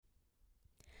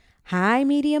Hi,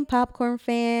 Medium Popcorn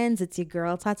fans. It's your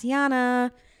girl,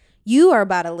 Tatiana. You are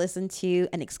about to listen to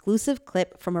an exclusive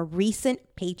clip from a recent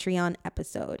Patreon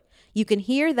episode. You can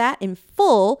hear that in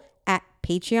full at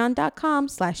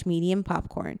patreon.com/medium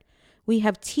popcorn. We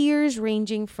have tiers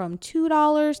ranging from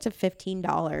 $2 to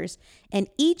 $15, and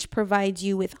each provides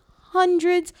you with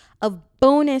hundreds of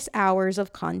bonus hours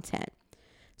of content.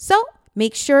 So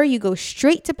make sure you go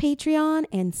straight to Patreon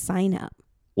and sign up.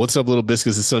 What's up, little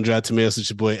biscuits and sun-dried tomatoes? It's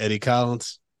your boy Eddie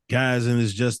Collins, Guys, and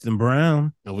it's Justin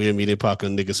Brown. and we're media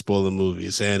popcorn niggas spoiling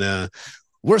movies. And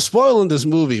we're spoiling this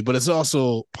movie, but it's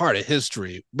also part of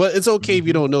history. But it's okay if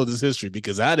you don't know this history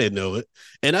because I didn't know it,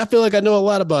 and I feel like I know a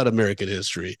lot about American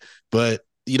history. But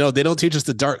they don't teach us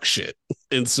the dark shit.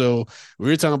 And so we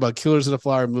were talking about Killers of the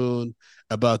Flower Moon,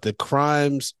 about the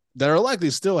crimes that are likely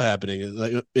still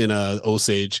happening in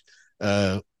Osage,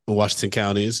 Washington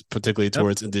counties, particularly Yep.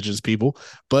 towards indigenous people.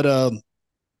 But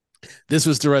this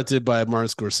was directed by Martin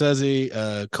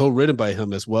Scorsese, co-written by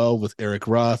him as well with Eric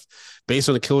Roth, based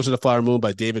on The Killers of the Flower Moon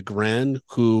by David Grann,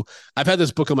 who I've had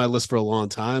this book on my list for a long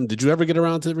time. Did you ever get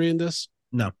around to reading this?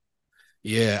 No.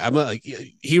 Yeah,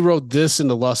 he wrote this in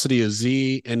The Lost City of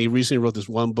Z, and he recently wrote this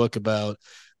one book about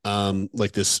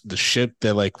like the ship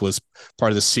that like was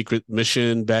part of the secret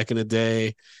mission back in the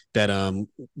day that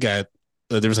got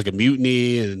there was like a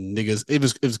mutiny and niggas. It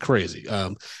was crazy.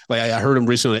 Like I heard him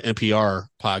recently on an NPR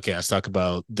podcast talk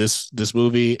about this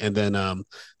movie and then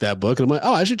that book, and I'm like,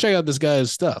 oh, I should check out this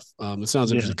guy's stuff. It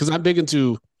sounds Yeah. interesting because I'm big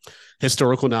into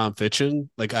historical nonfiction.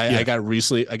 Like Yeah.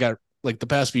 I got like the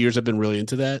past few years I've been really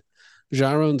into that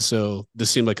genre, and so this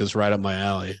seemed like it's right up my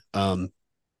alley.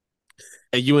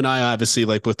 And you and I obviously,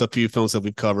 like with the few films that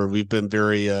we've covered, we've been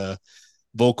very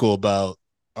vocal about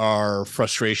our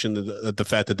frustration at the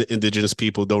fact that the indigenous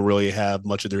people don't really have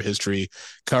much of their history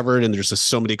covered, and there's just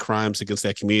so many crimes against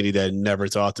that community that are never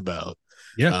talked about.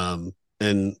 Yeah.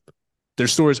 And their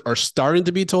stories are starting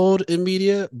to be told in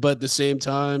media, but at the same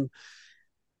time,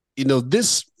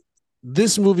 this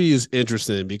movie is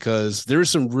interesting because there are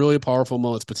some really powerful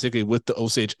moments, particularly with the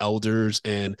Osage elders,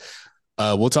 and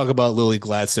we'll talk about Lily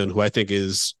Gladstone, who I think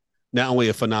is not only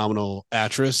a phenomenal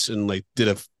actress and like had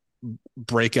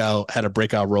a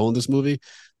breakout role in this movie,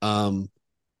 um,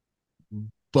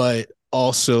 but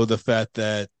also the fact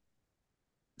that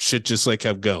shit just like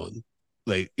kept going,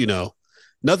 like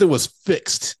nothing was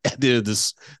fixed at the end of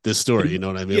this story. You know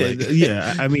what I mean? Yeah. Like,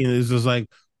 Yeah. I mean, it's just like,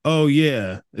 oh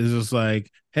yeah. It's just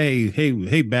like,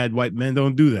 hey, bad white men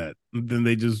don't do that. And then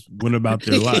they just went about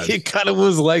their it lives. kind of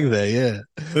was like that, yeah.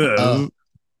 Uh,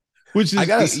 Which I is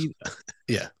gotta,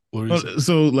 yeah. What were you saying?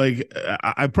 so like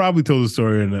I probably told the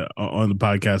story on the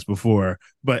podcast before,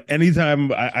 but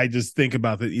anytime I just think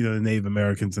about the Native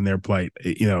Americans and their plight,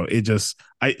 it just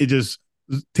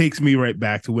takes me right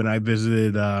back to when I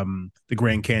visited the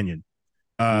Grand Canyon.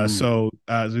 So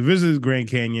we visited the Grand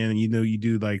Canyon, and you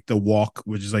do like the walk,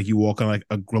 which is like you walk on like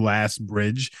a glass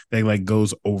bridge that like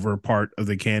goes over part of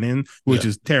the canyon, which Yeah.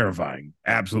 is terrifying,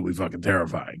 absolutely fucking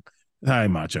terrifying. Hi,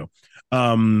 Macho.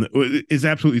 It's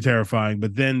absolutely terrifying.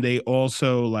 But then they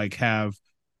also like have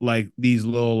like these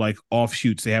little like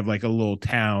offshoots. They have like a little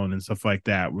town and stuff like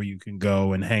that where you can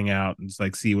go and hang out and just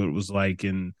like see what it was like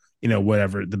in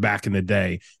whatever the back in the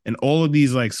day. And all of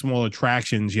these like small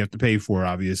attractions you have to pay for,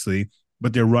 obviously,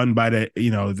 but they're run by the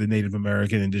Native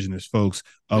American indigenous folks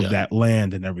of Yeah. that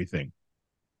land and everything.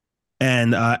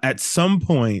 And at some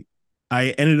point, I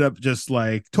ended up just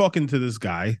like talking to this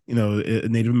guy, a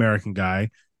Native American guy,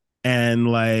 and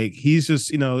like he's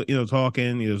just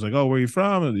talking. He was like, "Oh, where are you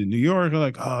from?" New York. I'm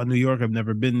like, "Oh, New York. I've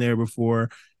never been there before,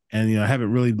 and I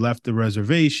haven't really left the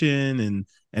reservation." And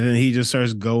then he just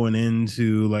starts going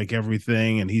into like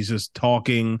everything, and he's just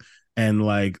talking and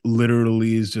like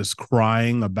literally is just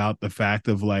crying about the fact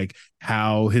of like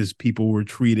how his people were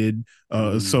treated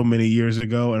so many years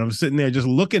ago. And I'm sitting there just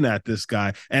looking at this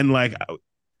guy, and like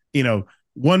you know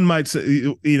one might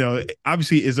say,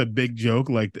 obviously is a big joke,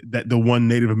 like that the one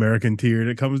Native American tear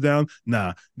that comes down.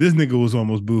 Nah, this nigga was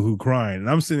almost boohoo crying, and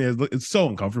I'm sitting there. It's so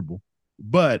uncomfortable,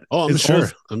 but Oh, I'm it's sure.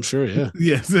 also I'm sure. Yeah.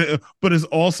 yes, but it's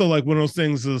also like one of those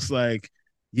things. That's like,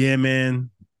 yeah, man,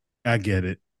 I get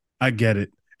it, I get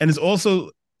it, and it's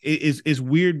also it's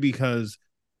weird because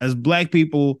as Black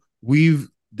people, we've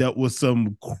dealt with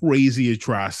some crazy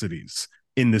atrocities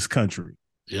in this country,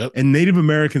 Yep. and Native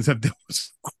Americans have dealt with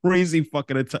crazy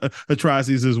fucking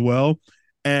atrocities as well.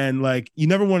 And like, you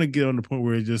never want to get on the point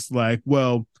where it's just like,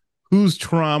 well, whose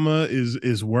trauma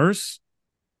is worse?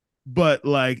 But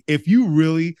like, if you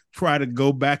really try to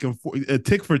go back and forth,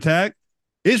 tick for tack,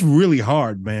 it's really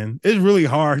hard, man. It's really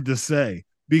hard to say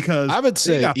because I would they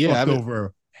say, got yeah. fucked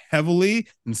over heavily,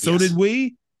 and so Yes. did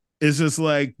we. It's just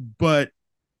like, but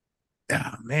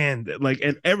man, like,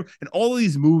 and all of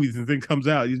these movies and thing comes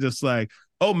out, you're just like,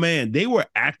 oh man, they were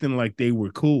acting like they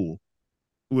were cool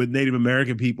with Native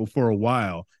American people for a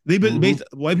while. They've been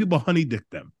white people honeydick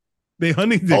them. They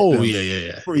honeydick Oh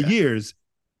them for yeah. years,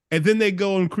 and then they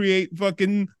go and create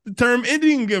fucking the term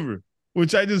Indian giver,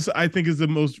 which I think is the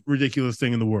most ridiculous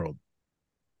thing in the world.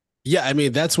 Yeah, I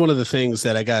mean, that's one of the things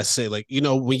that I gotta say. Like, you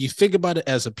know, when you think about it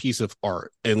as a piece of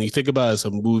art and you think about it as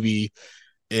a movie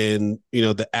and, you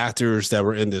know, the actors that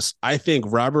were in this, I think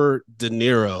Robert De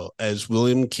Niro as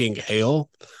William King Hale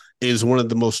is one of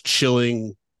the most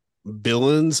chilling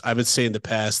villains I would say in the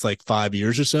past like 5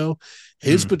 years or so.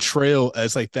 His portrayal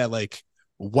as like that like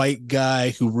white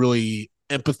guy who really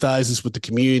empathizes with the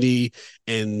community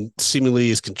and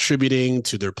seemingly is contributing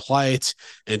to their plight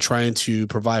and trying to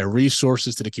provide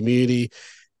resources to the community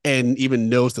and even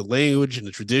knows the language and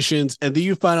the traditions. And then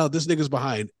you find out this nigga's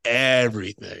behind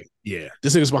everything. Yeah.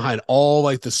 This nigga's behind all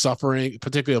like the suffering,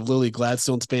 particularly of Lily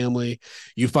Gladstone's family.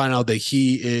 You find out that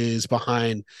he is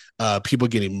behind people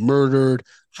getting murdered,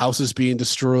 houses being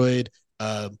destroyed,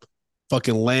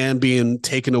 fucking land being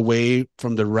taken away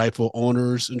from the rightful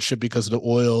owners and shit because of the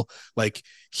oil. Like,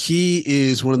 he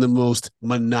is one of the most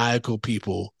maniacal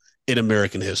people in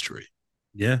American history.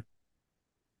 Yeah.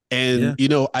 And, you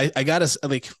know, I gotta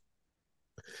like,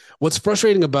 what's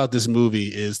frustrating about this movie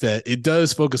is that it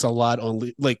does focus a lot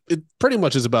on like it pretty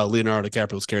much is about Leonardo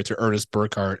DiCaprio's character Ernest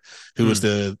Burkhart, who is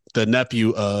the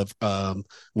nephew of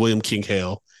William King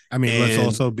Hale. I mean, let's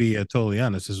also be totally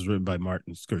honest. This is written by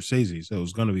Martin Scorsese, so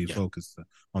it's going to be focused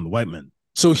on the white men.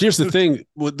 So here's the thing,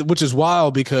 which is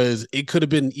wild because it could have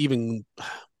been even.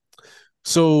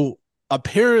 So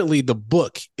apparently, the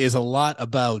book is a lot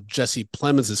about Jesse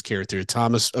Plemons' character,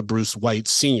 Thomas Bruce White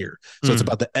Sr. So it's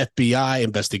about the FBI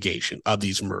investigation of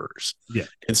these murders. Yeah,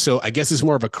 and so I guess it's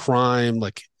more of a crime,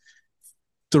 like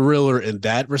thriller in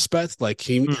that respect, like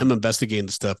him investigating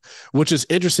the stuff, which is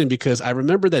interesting because I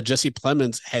remember that Jesse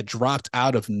Plemons had dropped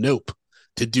out of Nope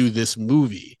to do this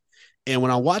movie. And when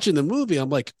I'm watching the movie, I'm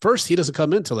like, first, he doesn't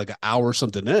come in till like an hour or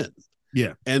something in.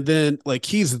 Yeah. And then like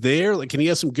he's there, like, and he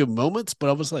has some good moments, but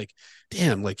I was like,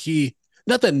 damn, like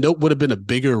not that Nope would have been a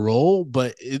bigger role,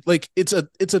 but it's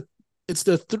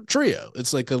the trio.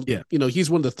 It's like you know, he's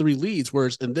one of the three leads.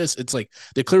 Whereas in this, it's like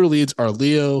the clear leads are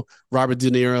Leo, Robert De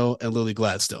Niro, and Lily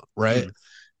Gladstone, right?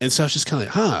 And so I was just kind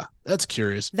of like, that's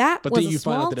curious. That was a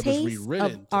small taste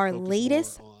of our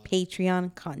latest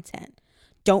Patreon content.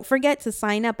 Don't forget to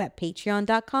sign up at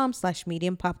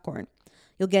patreon.com/mediumpopcorn.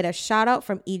 You'll get a shout out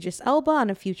from Idris Elba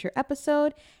on a future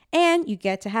episode, and you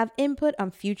get to have input on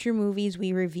future movies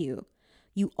we review.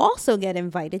 You also get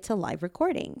invited to live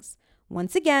recordings.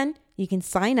 Once again, you can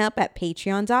sign up at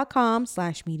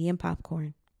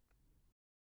patreon.com/mediumpopcorn.